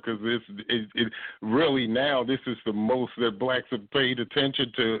concept. Because it really now this is the most that blacks have paid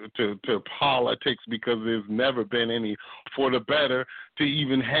attention to politics, because there's never been any for the better to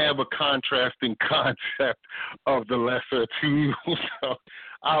even have a contrasting concept of the lesser of two evils. So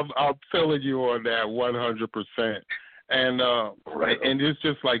I'm feeling you on that 100%. And and it's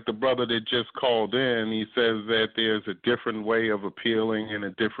just like the brother that just called in. He says that there's a different way of appealing and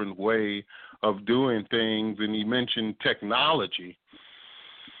a different way of doing things, and he mentioned technology.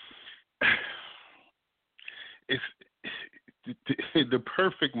 It's the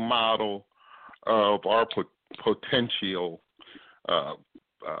perfect model of our potential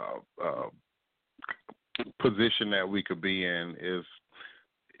position that we could be in is.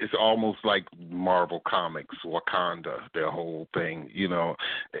 It's almost like Marvel Comics, Wakanda, their whole thing. You know,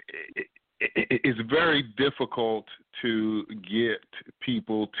 it's very difficult to get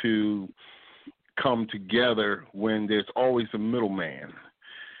people to come together when there's always a middleman.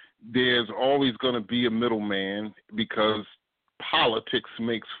 There's always going to be a middleman because politics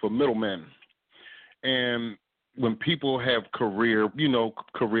makes for middlemen. And when people have career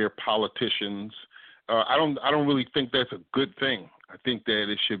politicians, I don't really think that's a good thing. I think that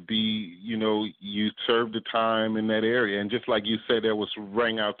it should be, you serve the time in that area. And just like you said, that was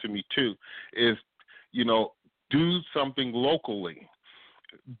rang out to me too, is, do something locally.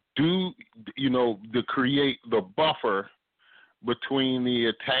 To create the buffer between the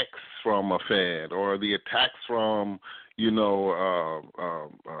attacks from a Fed or the attacks from,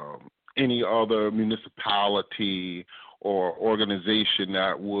 any other municipality or organization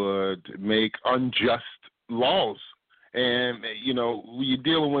that would make unjust laws. And, when you're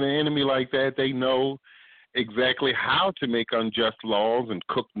dealing with an enemy like that, they know exactly how to make unjust laws and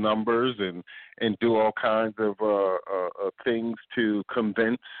cook numbers and do all kinds of things to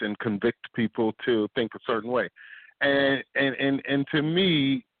convince and convict people to think a certain way. And to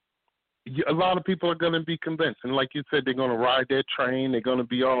me, a lot of people are going to be convinced, and like you said, they're going to ride that train. They're going to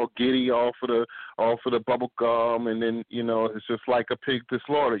be all giddy off of the bubble gum, and then it's just like a pig to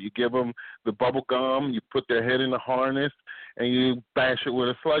slaughter. You give them the bubble gum, you put their head in a harness, and you bash it with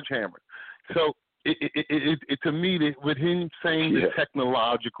a sledgehammer. So it to me, with him saying the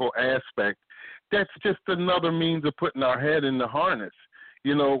technological aspect, that's just another means of putting our head in the harness.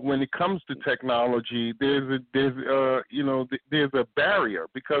 When it comes to technology, there's a barrier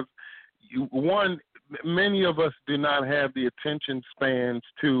because. One, many of us do not have the attention spans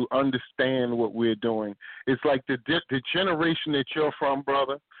to understand what we're doing. It's like the generation that you're from,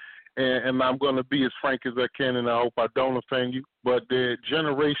 brother, and I'm going to be as frank as I can, and I hope I don't offend you, but the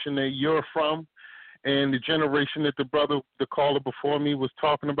generation that you're from and the generation that the caller before me was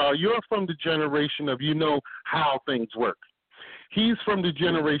talking about, you're from the generation of how things work. He's from the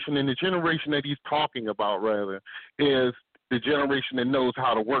generation, and the generation that he's talking about, rather, is the generation that knows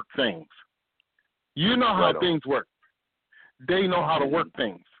how to work things. You know how things work. They know how to work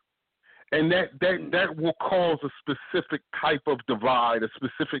things. And that will cause a specific type of divide, a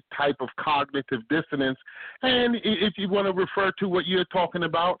specific type of cognitive dissonance. And if you want to refer to what you're talking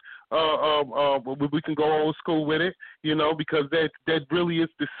about, we can go old school with it, because that really is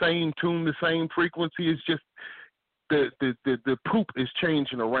the same tune, the same frequency. It's just the poop is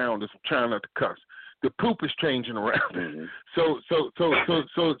changing around us. I'm trying not to cuss. The poop is changing around. Mm-hmm. So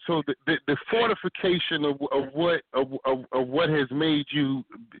the fortification of what has made you,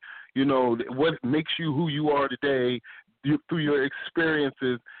 what makes you who you are today through your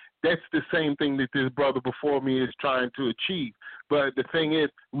experiences. That's the same thing that this brother before me is trying to achieve. But the thing is,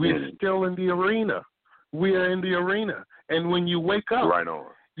 we're still in the arena. We are in the arena, and when you wake up, right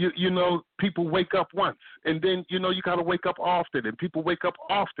on. People wake up once, and then, you got to wake up often, and people wake up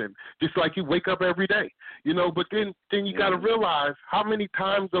often, just like you wake up every day, but then you got to realize how many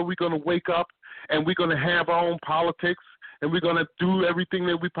times are we going to wake up and we're going to have our own politics and we're going to do everything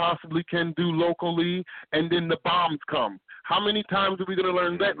that we possibly can do locally, and then the bombs come. How many times are we going to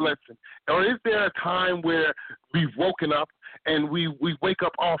learn that lesson? Or is there a time where we've woken up and we wake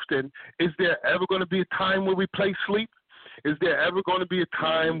up often? Is there ever going to be a time where we play sleep? Is there ever going to be a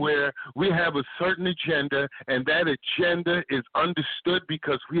time where we have a certain agenda and that agenda is understood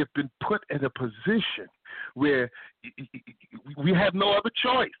because we have been put in a position where we have no other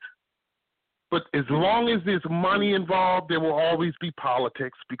choice? But as long as there's money involved, there will always be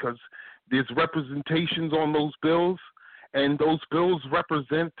politics because there's representations on those bills, and those bills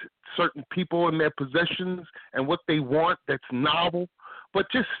represent certain people and their possessions and what they want that's novel.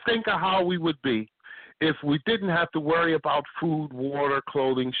 But just think of how we would be if we didn't have to worry about food, water,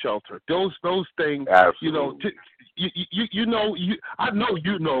 clothing, shelter. Those things, Absolutely. I know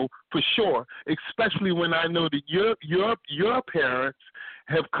you know for sure, especially when I know that your parents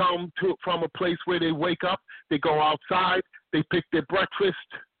have come from a place where they wake up, they go outside, they pick their breakfast.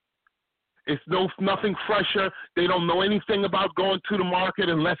 It's nothing fresher. They don't know anything about going to the market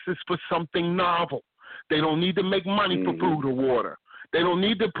unless it's for something novel. They don't need to make money for food or water. They don't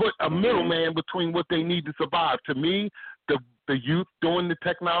need to put a middleman between what they need to survive. To me, the youth doing the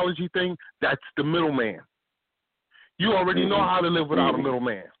technology thing, that's the middleman. You already know how to live without a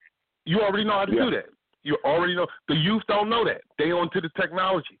middleman. You already know how to do that. You already know. The youth don't know that. They onto the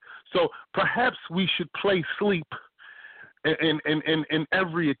technology. So perhaps we should play sleep in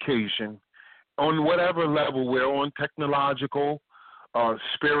every occasion on whatever level we're on, technological,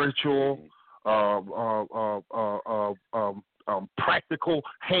 spiritual, practical,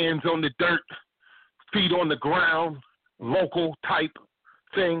 hands on the dirt, feet on the ground, local type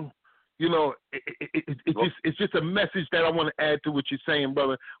thing. You know, it's just a message that I want to add to what you're saying,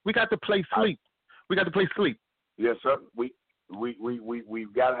 brother. We got to play sleep. We got to play sleep. Yes, sir.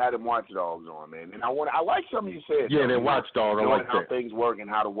 We've got to have them watchdogs on, man. And I like something you said. Yeah, they're watchdogs. I like how that. things work and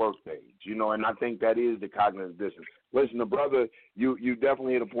how to work things, and I think that is the cognitive dissonance. Listen, the brother, you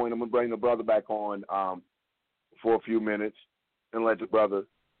definitely hit a point. I'm going to bring the brother back on for a few minutes and let the brother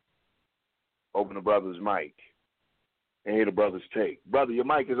open the brother's mic and hear the brother's take. Brother, your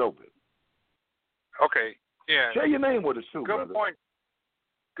mic is open. Okay, yeah. Share your name with us, too, brother. Good point.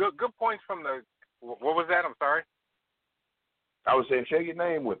 Good points from the, what was that? I'm sorry? I was saying, share your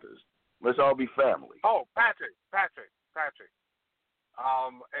name with us. Let's all be family. Oh, Patrick.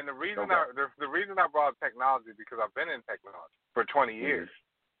 And the reason the reason I brought up technology because I've been in technology for 20 years,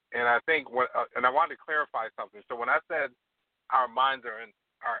 and I think and I wanted to clarify something. So when I said our minds are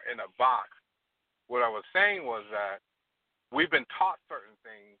in a box, what I was saying was that we've been taught certain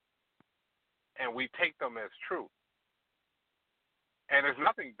things, and we take them as true. And there's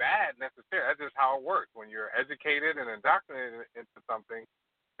nothing bad necessarily. That's just how it works. When you're educated and indoctrinated into something,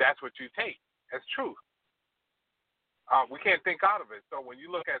 that's what you take as truth. We can't think out of it. So when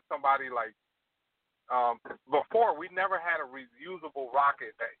you look at somebody like before, we never had a reusable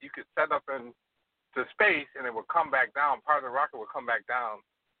rocket that you could set up into space and it would come back down. Part of the rocket would come back down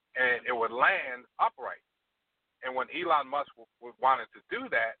and it would land upright. And when Elon Musk wanted to do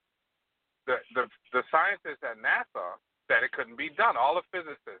that, the scientists at NASA said it couldn't be done. All the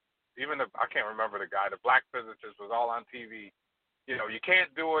physicists, even I can't remember the guy, the black physicist was all on TV. You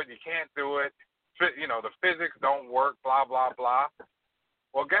can't do it. You can't do it. The physics don't work, blah, blah, blah.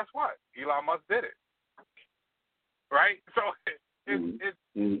 Well, guess what? Elon Musk did it. Right? So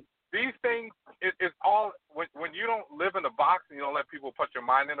these things, it's all, when you don't live in a box and you don't let people put your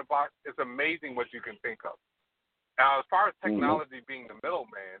mind in a box, it's amazing what you can think of. Now, as far as technology being the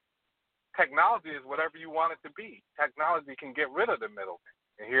middleman, technology is whatever you want it to be. Technology can get rid of the middleman.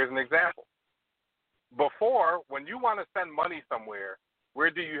 And here's an example. Before, when you want to send money somewhere, where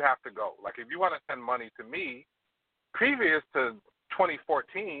do you have to go? Like if you want to send money to me, previous to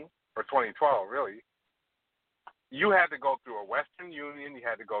 2014 or 2012 really, you had to go through a Western Union, you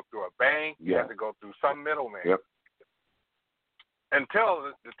had to go through a bank, you had to go through some middleman. Yep.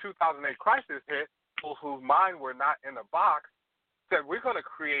 Until the 2008 crisis hit, people whose mind were not in a box said we're going to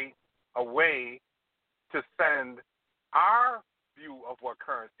create a way to send our view of what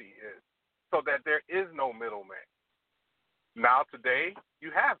currency is so that there is no middleman. Now today,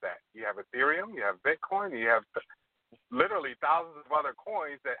 you have that. You have Ethereum, you have Bitcoin, you have literally thousands of other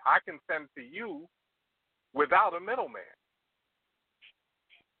coins that I can send to you without a middleman.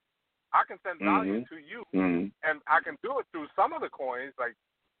 I can send value to you, and I can do it through some of the coins like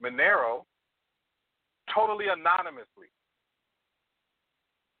Monero totally anonymously.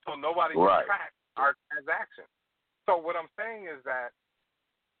 So nobody can track our transaction. So what I'm saying is that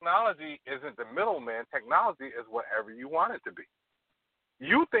technology isn't the middleman. Technology is whatever you want it to be.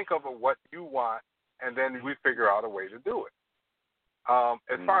 You think of what you want and then we figure out a way to do it.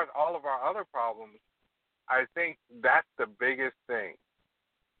 As far as all of our other problems, I think that's the biggest thing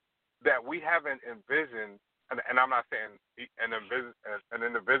that we haven't envisioned, and I'm not saying an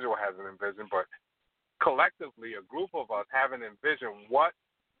individual hasn't envisioned, but collectively a group of us haven't envisioned what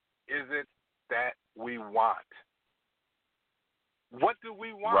is it that we want. What do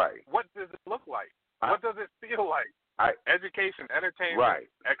we want? Right. What does it look like? What does it feel like? Education, entertainment, right.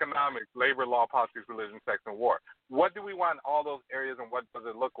 economics, labor, law, politics, religion, sex, and war. What do we want in all those areas, and what does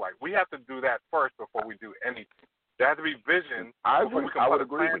it look like? We have to do that first before we do anything. There has to be vision. I would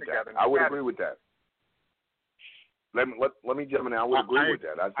agree with that. I would agree with that. Let me jump in. I would agree with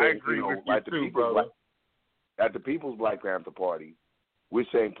that. I agree with you too, brother. At the People's Black Panther Party, we're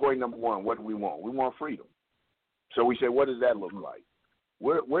saying point number one: what do we want? We want freedom. So we say, what does that look like?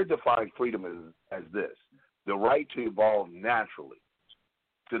 We're defining freedom as this: the right to evolve naturally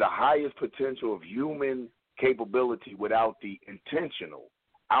to the highest potential of human capability without the intentional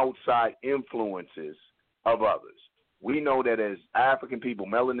outside influences of others. We know that as African people,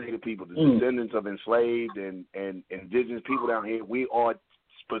 melanated people, the descendants of enslaved and indigenous people down here, we are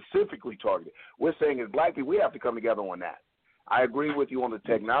specifically targeted. We're saying as black people, we have to come together on that. I agree with you on the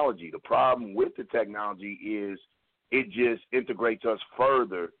technology. The problem with the technology is it just integrates us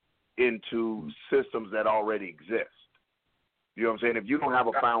further into systems that already exist. You know what I'm saying? If you don't have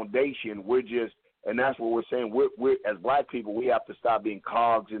a foundation, we're just, and that's what we're saying, we're as black people, we have to stop being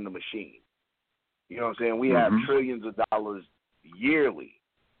cogs in the machine. You know what I'm saying? We have trillions of dollars yearly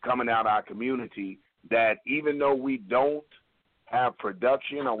coming out of our community that even though we don't have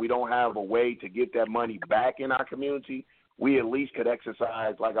production or we don't have a way to get that money back in our community, we at least could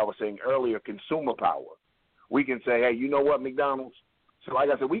exercise, like I was saying earlier, consumer power. We can say, hey, you know what, McDonald's? So like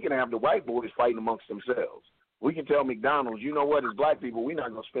I said, we can have the white boys fighting amongst themselves. We can tell McDonald's, you know what, as black people, we're not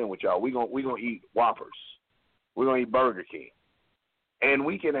going to spend with y'all. We're gonna eat Whoppers. We're going to eat Burger King. And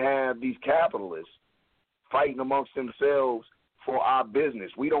we can have these capitalists fighting amongst themselves for our business.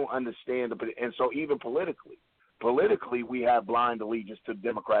 We don't understand and so even politically we have blind allegiance to the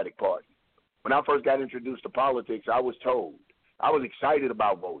Democratic Party. When I first got introduced to politics, I was told, I was excited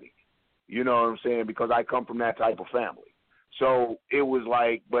about voting. You know what I'm saying? Because I come from that type of family. So it was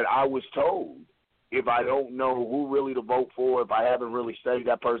like, but I was told if I don't know who really to vote for, if I haven't really studied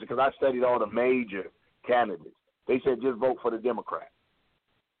that person, because I studied all the major candidates, they said just vote for the Democrat.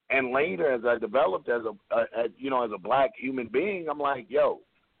 And later, as I developed as a black human being, I'm like, yo,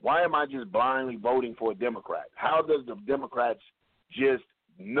 why am I just blindly voting for a Democrat? How does the Democrats just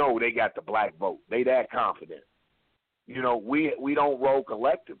know they got the black vote? They that confident. You know, we don't roll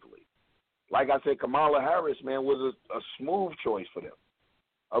collectively. Like I said, Kamala Harris, man, was a smooth choice for them,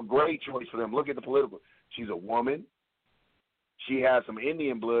 a great choice for them. Look at the political. She's a woman. She has some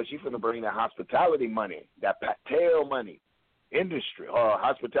Indian blood. She's going to bring that hospitality money, that Patel money. Industry,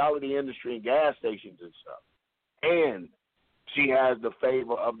 hospitality industry and gas stations and stuff. And she has the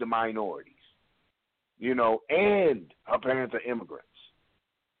favor of the minorities, you know, and her parents are immigrants.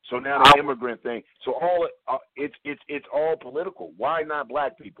 So now the immigrant thing. So all it's all political. Why not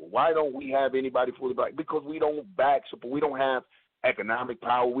black people? Why don't we have anybody fully black? Because we don't support. We don't have economic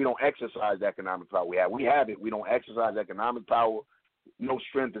power. We don't exercise economic power. We have it. We don't exercise economic power. No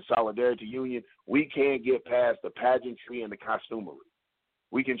strength and solidarity union. We can't get past the pageantry and the costumery.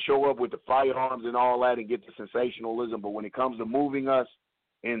 We can show up with the firearms and all that and get the sensationalism, but when it comes to moving us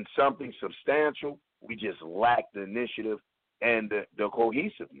in something substantial, we just lack the initiative and the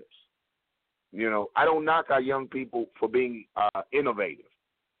cohesiveness. You know, I don't knock our young people for being innovative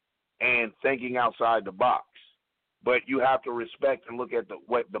and thinking outside the box, but you have to respect and look at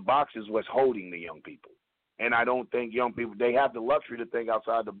what the box is, what's holding the young people. And I don't think young people, they have the luxury to think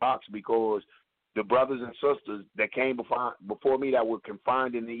outside the box because the brothers and sisters that came before me that were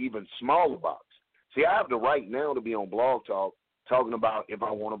confined in the even smaller box. See, I have the right now to be on Blog Talk talking about if I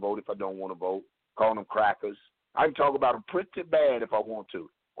want to vote, if I don't want to vote, calling them crackers. I can talk about them pretty bad if I want to.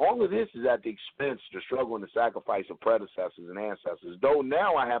 All of this is at the expense, the struggle and the sacrifice of predecessors and ancestors, though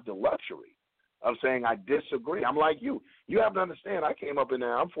now I have the luxury of saying I disagree. I'm like you. You have to understand, I came up in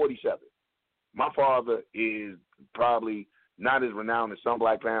there, I'm 47. My father is probably not as renowned as some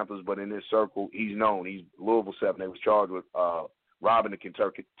Black Panthers, but in this circle, he's known. He's Louisville 7. They was charged with robbing the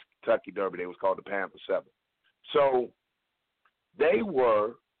Kentucky Derby. They was called the Panther 7. So they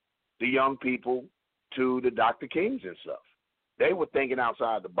were the young people to the Dr. Kings and stuff. They were thinking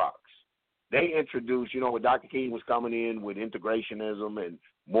outside the box. They introduced, when Dr. King was coming in with integrationism and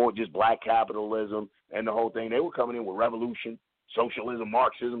more just black capitalism and the whole thing, they were coming in with revolution, socialism,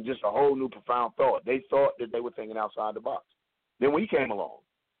 Marxism, just a whole new profound thought. They thought that they were thinking outside the box. Then we came along.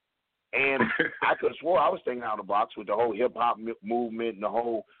 And I could have swore I was thinking out of the box with the whole hip-hop movement and the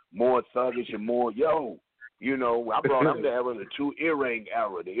whole more thuggish and more, you know, I brought up the era, the two earring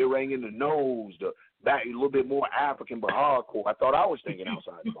era, the earring in the nose, the back, a little bit more African but hardcore. I thought I was thinking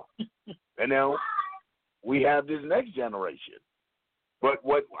outside the box. And now we have this next generation. But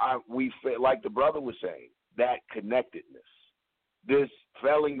what we feel, like the brother was saying, that connectedness, this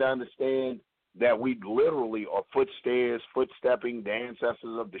failing to understand that we literally are footstepping the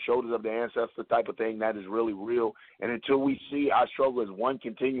ancestors of the shoulders of the ancestor type of thing, that is really real. And until we see our struggle as one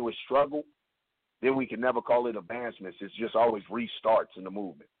continuous struggle, then we can never call it advancements. It's just always restarts in the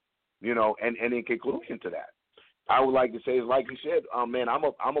movement, you know. And in conclusion to that, I would like to say is like you said, man,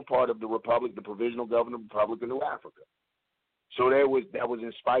 I'm a part of the Republic, the Provisional Government Republic of New Africa. So that was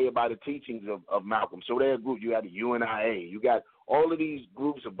inspired by the teachings of Malcolm. So there's a group, you had the UNIA, you got all of these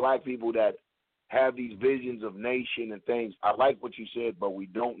groups of black people that have these visions of nation and things. I like what you said, but we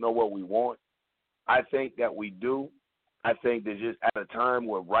don't know what we want. I think that we do. I think that just at a time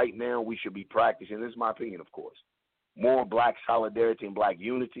where right now we should be practicing, this is my opinion, of course, more black solidarity and black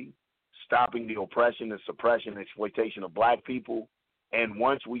unity, stopping the oppression and suppression and exploitation of black people. And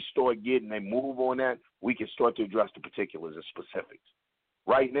once we start getting a move on that, we can start to address the particulars and specifics.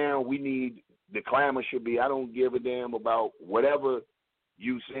 Right now, we need, the clamor should be, I don't give a damn about whatever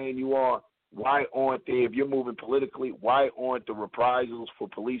you saying you are. Why aren't there, if you're moving politically, why aren't the reprisals for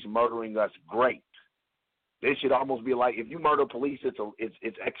police murdering us great? They should almost be like, if you murder police,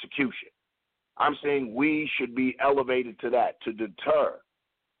 it's execution. I'm saying we should be elevated to that, to deter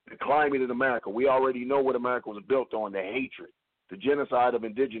the climate in America. We already know what America was built on, the hatred, the genocide of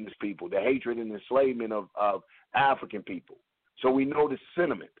indigenous people, the hatred and enslavement of African people. So we know the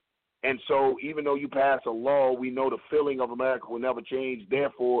sentiment. And so even though you pass a law, we know the feeling of America will never change.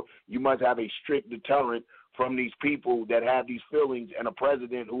 Therefore, you must have a strict deterrent from these people that have these feelings and a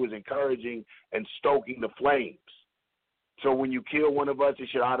president who is encouraging and stoking the flames. So when you kill one of us, it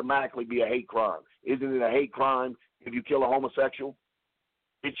should automatically be a hate crime. Isn't it a hate crime if you kill a homosexual?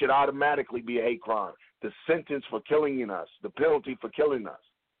 It should automatically be a hate crime. The sentence for killing us, the penalty for killing us,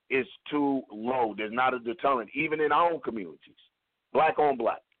 is too low. There's not a deterrent, even in our own communities, black on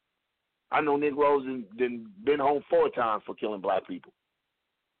black. I know Negroes been home 4 times for killing black people.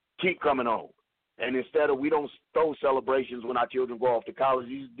 Keep coming home. And instead of, we don't throw celebrations when our children go off to college.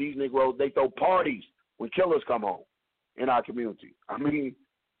 These Negroes, they throw parties when killers come home in our community. I mean,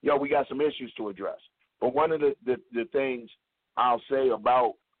 we got some issues to address. But one of the things I'll say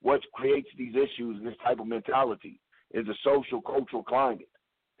about what creates these issues and this type of mentality is the social, cultural climate.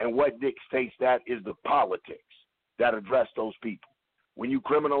 And what dictates that is the politics that address those people. When you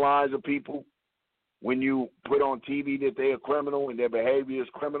criminalize a people, when you put on TV that they are criminal and their behavior is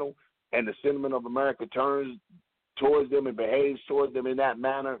criminal, and the sentiment of America turns towards them and behaves towards them in that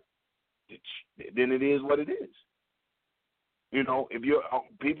manner, then it is what it is. You know, if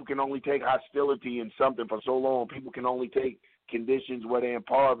people can only take hostility in something for so long, people can only take conditions where they're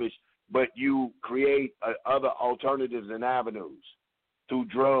impoverished, but you create other alternatives and avenues through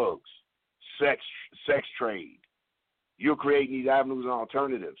drugs, sex trade. You're creating these avenues and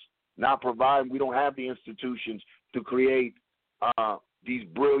alternatives, not providing. We don't have the institutions to create these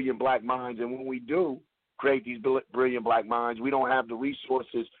brilliant black minds. And when we do create these brilliant black minds, we don't have the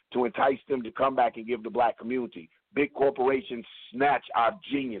resources to entice them to come back and give the black community. Big corporations snatch our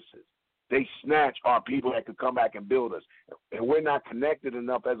geniuses. They snatch our people that could come back and build us. And we're not connected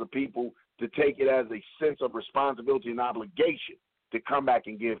enough as a people to take it as a sense of responsibility and obligation to come back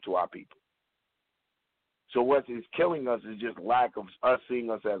and give to our people. So what is killing us is just lack of us seeing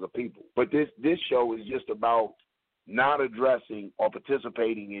us as a people. But this show is just about not addressing or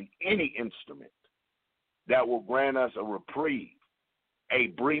participating in any instrument that will grant us a reprieve, a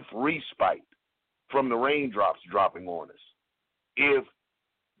brief respite from the raindrops dropping on us. If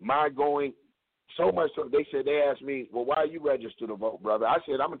my going, so much so, they asked me, well, why are you registered to vote, brother? I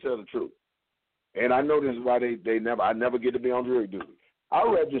said, I'm going to tell the truth. And I know this is why I never get to be on jury duty. I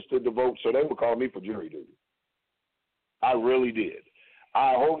registered to vote so they would call me for jury duty. I really did.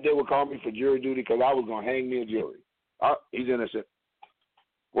 I hope they would call me for jury duty because I was going to hang me a jury. He's innocent.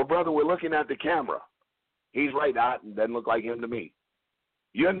 Well, brother, we're looking at the camera. He's right. Doesn't look like him to me.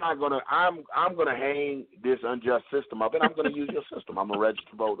 You're not going to, I'm going to hang this unjust system up, and I'm going to use your system. I'm a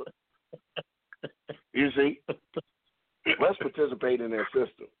registered voter. You see? Let's participate in their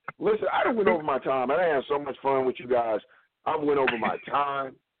system. Listen, I done went over my time. I had so much fun with you guys. I went over my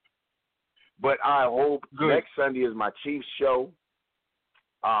time. But I hope next Sunday is my Chief's show,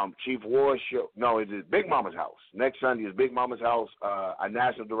 Chief Ward's show. No, it is Big Mama's House. Next Sunday is Big Mama's House, a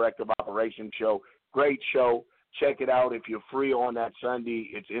National Director of Operations show. Great show. Check it out if you're free on that Sunday.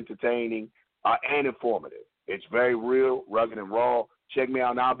 It's entertaining and informative. It's very real, rugged, and raw. Check me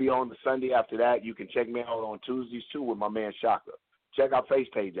out, and I'll be on the Sunday after that. You can check me out on Tuesdays, too, with my man Shaka. Check our face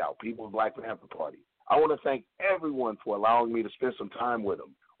page out, People's Black Panther Party. I want to thank everyone for allowing me to spend some time with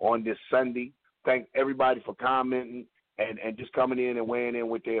them on this Sunday. Thank everybody for commenting and just coming in and weighing in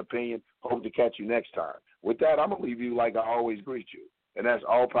with their opinion. Hope to catch you next time. With that, I'm going to leave you like I always greet you, and that's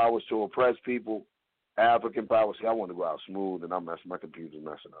all powers to oppressed people, African power. See, I want to go out smooth, and my computer's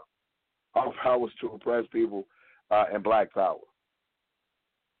messing up. All powers to oppressed people and black power.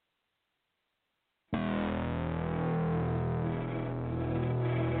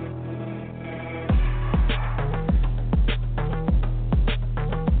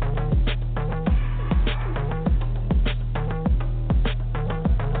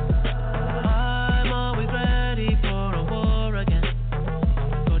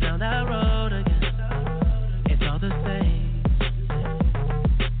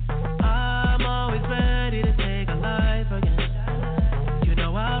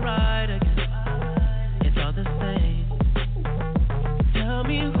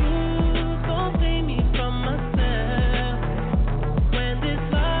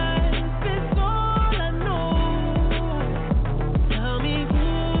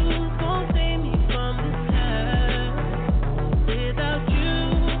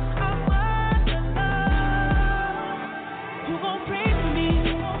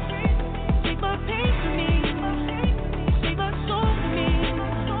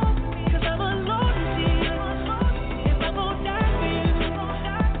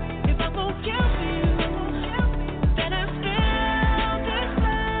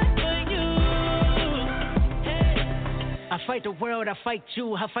 I fight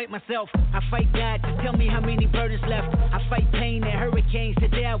you, I fight myself, I fight God to tell me how many burdens left. I fight pain and hurricanes,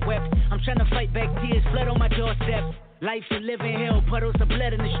 today I wept. I'm trying to fight back tears, flood on my doorstep. Life you live in hell, puddles of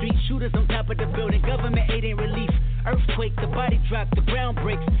blood in the street, shooters on top of the building, government aid ain't relief. Earthquake, the body drop, the ground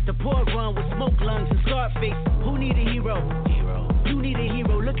breaks, the poor run with smoke lungs and scarred face. Who need a hero? You need a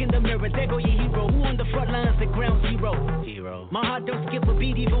hero, look in the mirror, there go your hero. Who on the front lines at ground zero? My heart don't skip a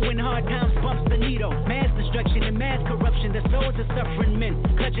beat even when hard times bumps the needle. Mass destruction and mass corruption, the souls of suffering men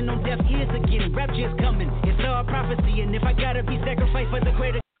clutching on deaf ears again, rapture's coming. It's all prophecy, and if I gotta be